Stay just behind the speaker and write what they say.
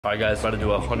Alright guys, about to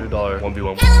do a $100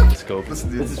 1v1 scope. This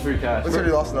is free cash. Looks like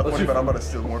you lost enough money, but I'm about to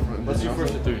steal more from it. Let's do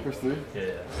first to three. First three?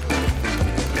 Yeah.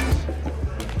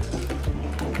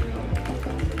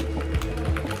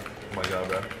 Oh my god,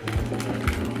 bro.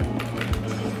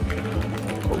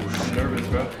 Oh, I'm nervous,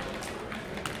 bro.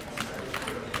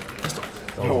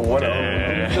 Oh, what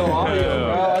no audio,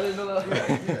 bro. I didn't know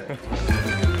that.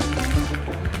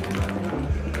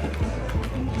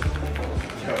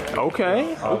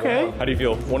 Okay, okay. How do you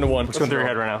feel? 1 to 1. What's going through your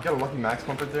head right now? Got a lucky max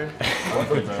comfort there. I'm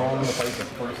putting control in the place that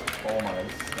first all my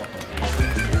stuff.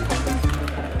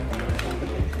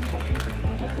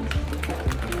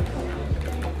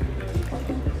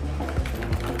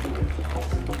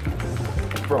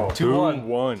 Bro,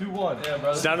 2-1. 2-1. Yeah,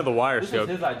 bro. It's down to the wire, This Scope.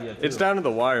 was his idea, too. It's down to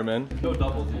the wire, man. No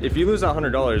doubles. If you lose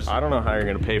 $100, I don't know how you're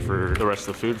gonna pay for the rest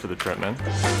of the food for the trip, man.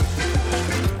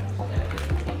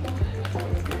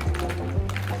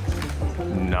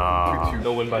 Nah.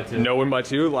 No win by 2. No win by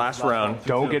 2. Last round.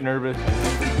 Don't get nervous.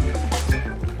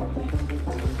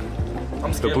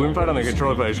 The balloon fight on the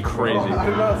controller play is crazy.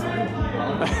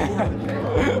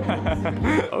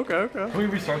 Okay, okay. Can we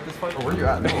restart this fight? where are you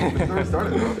at? No, it's already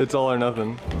started, bro. It's all or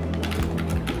nothing.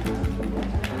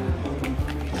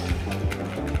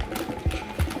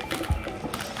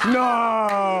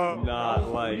 No!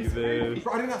 Not like this.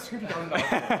 Bro, I did not scream down.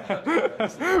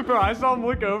 Bro, I saw him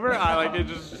look over. It's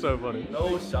just so funny.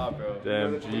 No shot, bro.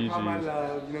 Damn, My GG.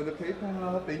 love, you know the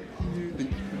PayPal. Thank you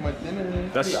for my dinner.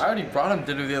 That's I already brought him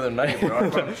dinner the other night, bro. I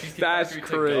brought him Cheesecake That's Factory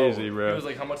to crazy, go. bro. He was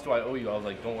like, how much do I owe you? I was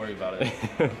like, don't worry about it.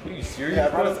 Are you serious? Yeah, I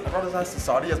brought his ass to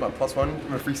Saudi as my +1. I'm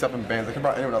gonna free 7 bands. I can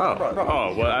brought anyone else.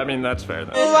 oh, well, I mean, that's fair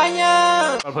then.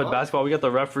 I played basketball. We got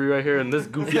the referee right here, and this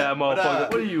goofy ass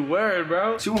motherfucker. What are you wearing,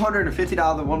 bro? $250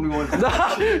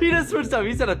 1v1. He just switched up.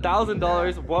 He said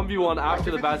 $1,000 1v1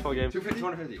 after the basketball game.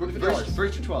 250, 250. $250.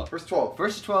 First to 12. First 12.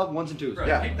 First to 12, 1s and 2s.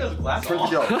 Yeah. Take those glasses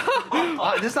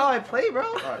 $250. This is how I play, bro.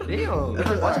 Damn.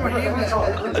 Watch my game.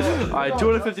 Alright,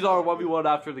 $250 1v1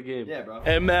 after the game. Yeah, bro.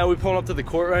 Hey man, we pulling up to the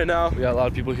court right now. We got a lot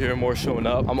of people here, more showing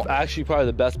up. I'm actually probably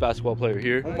the best basketball player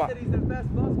here. I said he's the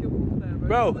best basketball player,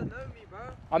 Bro.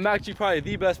 I'm actually probably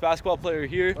the best basketball player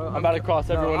here. I'm about to cross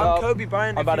everyone up. I'm Kobe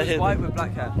Bryant. I'm about to hit white with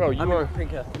black hair. Bro, you're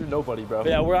nobody, bro. But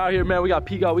yeah, we're out here, man. We got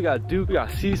Peacock, we got Duke, we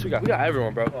got Cease, we got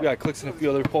everyone, bro. We got Clicks and a few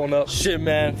others pulling up. Shit,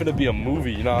 man, finna be a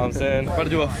movie, you know what I'm saying? About to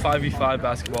do a 5v5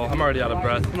 basketball. I'm already out of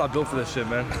breath. I'm not built for this shit,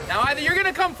 man. Now either you're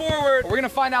gonna come forward, or we're gonna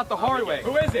find out the hard way.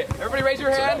 Who is it? Everybody raise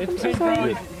your hand. It's Pink,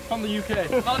 bro. From the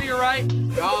UK. All to your right.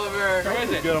 Oliver. Who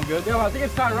is it? Good, I'm good. Yo, I think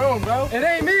it's Tyrone, bro. It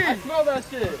ain't me. I smell that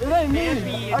shit. It ain't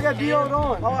me. I got deodorant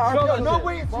on. Oh, no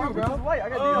way, it's you, bro. I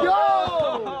got deodorant.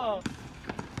 Yo!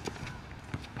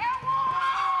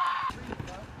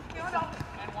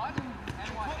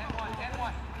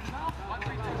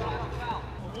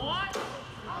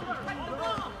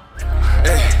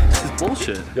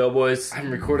 Bullshit. Yo, boys, I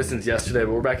haven't recorded since yesterday,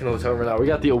 but we're back in the hotel room now. We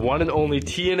got the one and only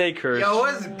TNA Curse. Yo,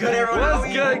 what's good, everyone?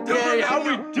 What's good, gang? How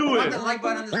we doing? Hit the like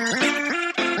button on this.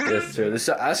 Yes, sir.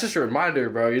 That's just a reminder,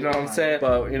 bro. You know what I'm saying?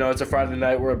 But, you know, it's a Friday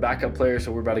night. We're a backup player,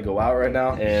 so we're about to go out right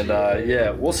now. And,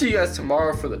 yeah, we'll see you guys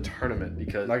tomorrow for the tournament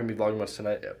because I'm not going to be vlogging much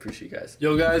tonight. Yeah, appreciate you guys.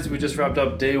 Yo, guys, we just wrapped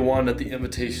up day 1 at the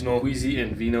Invitational. Wheezy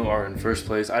and Vino are in first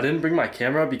place. I didn't bring my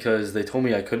camera because they told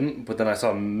me I couldn't, but then I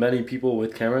saw many people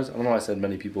with cameras. I don't know why I said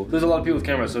many people. There's a lot of people with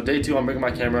cameras. So day 2, I'm bringing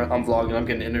my camera. I'm vlogging. I'm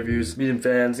getting interviews, meeting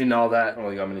fans, you know all that. I don't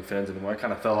really got many fans anymore. I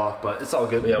kind of fell off, but it's all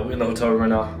good. But yeah, we're in the hotel room right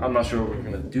now. I'm not sure what we're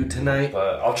going to do tonight,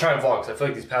 but I'll try and vlog because I feel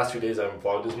like these past 2 days I haven't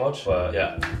vlogged as much, but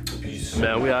yeah. Peace.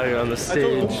 Man, we out here on the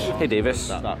stage. Hey, Davis.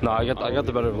 No, I got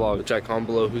the better vlog. Check comment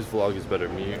below whose vlog is better,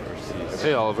 me or Cease.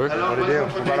 Hey, Oliver. What do you do?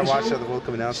 We're about to watch the World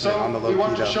Cup announcement on the low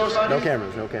key though. No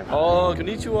cameras, no cameras. Oh,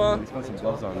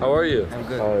 konnichiwa. How are you? I'm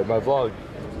good. Alright, my vlog.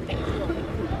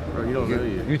 Bro, you don't know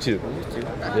you. YouTube.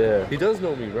 Yeah. He does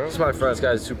know me, bro. This is my friend. This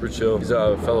guy's super chill. He's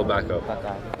a fellow backup.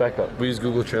 Backup. We use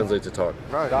Google Translate to talk.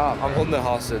 Bro, stop. I'm holding it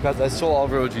hostage. I stole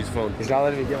Oliver OG's phone. he's not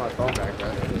letting me get my phone back,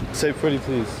 bro. Say pretty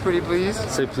please. Pretty please?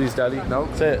 Say please, daddy. No.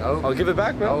 Say it. No. I'll give it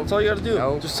back, bro. No. That's all you gotta do.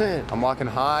 No. Just say it. I'm walking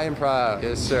high and proud.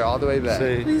 Yes, sir. All the way back.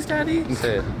 Say please, daddy.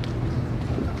 Say it.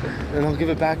 And I'll give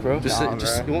it back, bro. Just Nah, say,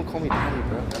 just you won't call me daddy,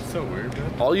 bro. That's so weird, bro.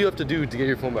 All you have to do to get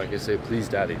your phone back is say please,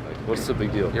 daddy. Like, what's the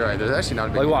big deal? You're right. There's actually not a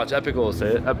big Like, deal. watch. Epic will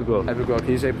say it. Epic will. Epic, can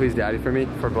you say please daddy for me?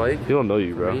 For Blake? He don't know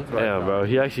you, bro. Me? Damn, bro.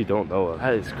 He actually don't know us.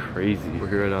 That is crazy. We're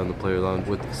here right now in the player lounge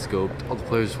with the scoped. All the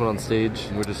players just went on stage.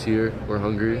 And we're just here. We're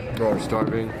hungry. We're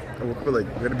starving. We woke up at, like,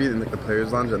 we're gonna be in like the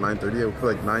players lounge at 9:30. I woke up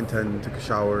at like 9:10, took a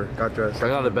shower, got dressed. I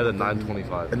got out of bed at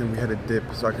 9:25. And then we had a dip,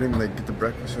 so I couldn't even like get the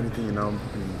breakfast or anything, you know.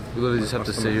 We literally just have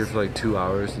to sit here for like 2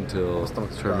 hours until the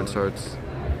stomach's tournament growling. starts.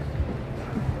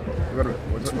 We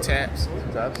got 2 taps.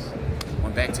 2 taps.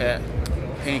 1 back tap.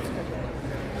 pinky.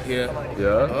 Here. Yeah.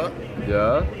 Up.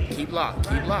 Yeah. Keep locked.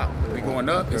 Keep locked. We going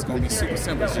up. It's gonna be super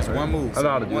simple. It's just one move. I know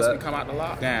how to do Once that. we come out the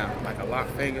lock, down, like a lock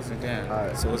fingers and down.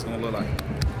 Alright. So it's gonna look like.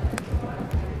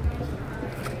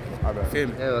 I bet. Feel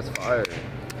me? Yeah, that's fire.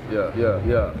 Yeah. Yeah.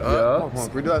 Yeah. Come Yeah. on,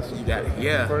 can we do that? You got it.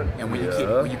 Yeah. And when you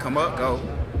Yeah. when you come up, go.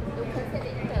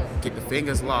 Get the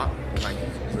fingers locked. Like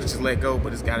just let go,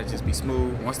 but it's gotta just be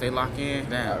smooth. Once they lock in,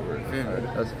 down. Feel me?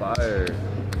 That's fire.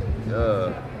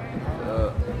 Yeah.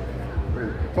 Yeah.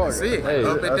 That's it. Hey,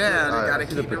 up and that's it. down. You Alright, gotta I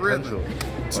see keep the the rhythm.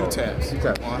 potential. 2 taps. 2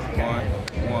 taps.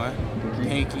 One.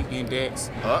 Pinky,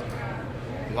 index, up,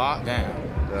 lock, down.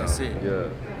 That's it. Yeah.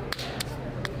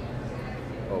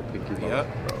 Oh, pinky lock,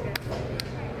 Yep. bro.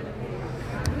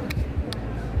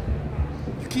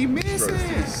 You keep missing.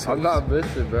 I'm not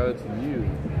missing, bro. It's you.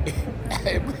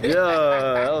 Yeah,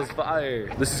 that was fire.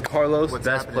 This is Carlos, What's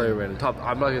best happening? player right now. Top.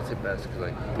 I'm not gonna say best because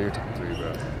like you're top 3,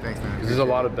 bro. Thanks, man. Because there's a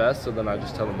lot of best, so then I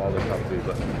just tell them all they're top 3,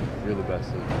 but you're the best.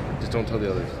 So just don't tell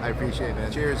the others. I appreciate it,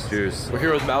 man. Cheers. Cheers. We're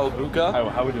here with Malibuka.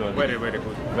 How we doing? Very, very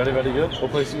good. Very, very good.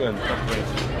 What place you in?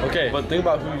 Okay, but think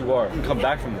about who you are. You can come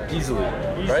back from there easily,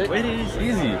 right? Very easy.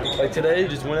 Easy. Like today, you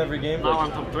just win every game. Now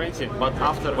Like, I'm top 20, but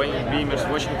after when Beamers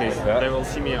watching this, Yeah. they will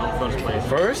see me on first place.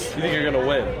 first, you think you're gonna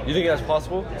win? You think that's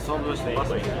possible? It's obviously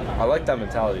possible. I like that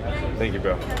mentality. Thank you,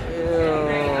 bro.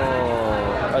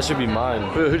 That should be mine.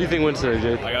 Who do you think wins today,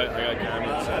 Jake? I got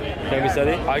Cami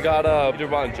Seti? I got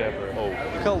Durban and Jabber. Oh.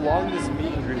 Look how long this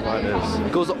meet and greet line is.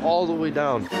 It goes all the way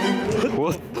down.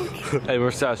 What? Hey,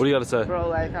 Merstash, what do you got to say? Bro,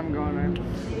 life, I'm going, man.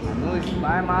 I'm losing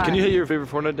my mind. Can you hit your favorite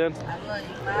Fortnite dance? I'm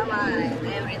losing my mind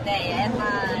every day at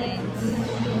night.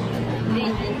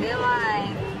 Living the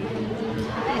life.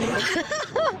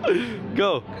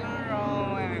 Go.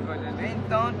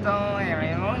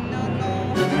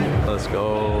 Let's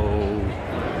go.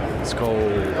 Let's go.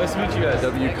 Nice to meet you guys.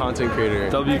 W content creator.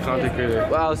 W content creator.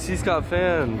 Wow, C-Scott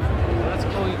fan.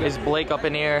 Is Blake up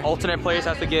in here? Alternate players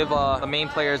have to give the main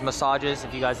players massages.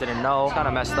 If you guys didn't know, it's kind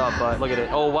of messed up, but look at it.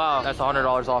 Oh wow, that's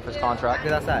 $100 off his contract.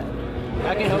 That's that.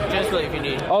 I can help translate if you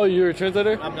need. Oh, you're a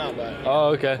translator? I'm not, but. Oh,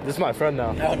 okay. This is my friend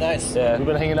now. Oh, nice. Yeah, we've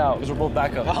been hanging out because we're both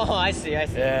backup. Oh, I see, I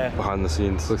see. Yeah. Behind the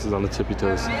scenes, Slicks is on the tippy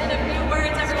toes.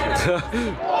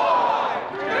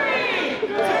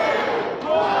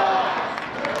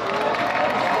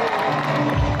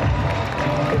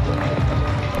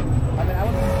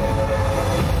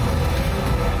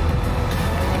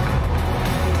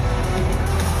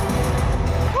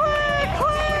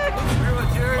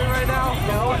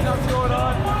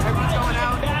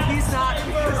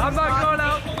 I'm not going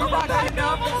out. We're not going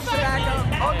out.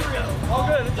 All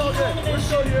good. It's all good. We're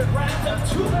still here. We're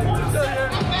still here.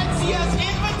 NCS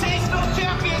Invitational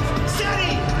Champions,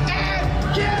 City and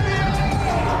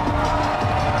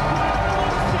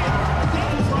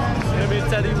Jimmy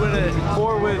said he win it.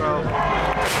 4 wins, bro.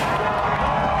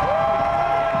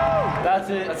 That's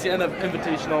it. That's the end of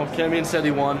Invitational. Cammy said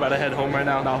he won, but I head home right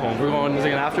now. Not home. We're going to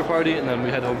like an after party, and then we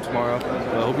head home tomorrow.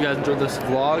 I hope you guys enjoyed this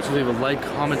vlog. So leave a like,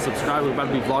 comment, subscribe. We're about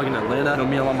to be vlogging Atlanta. You know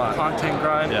me, I'm on my content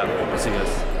grind. Yeah, I'll see you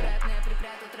guys.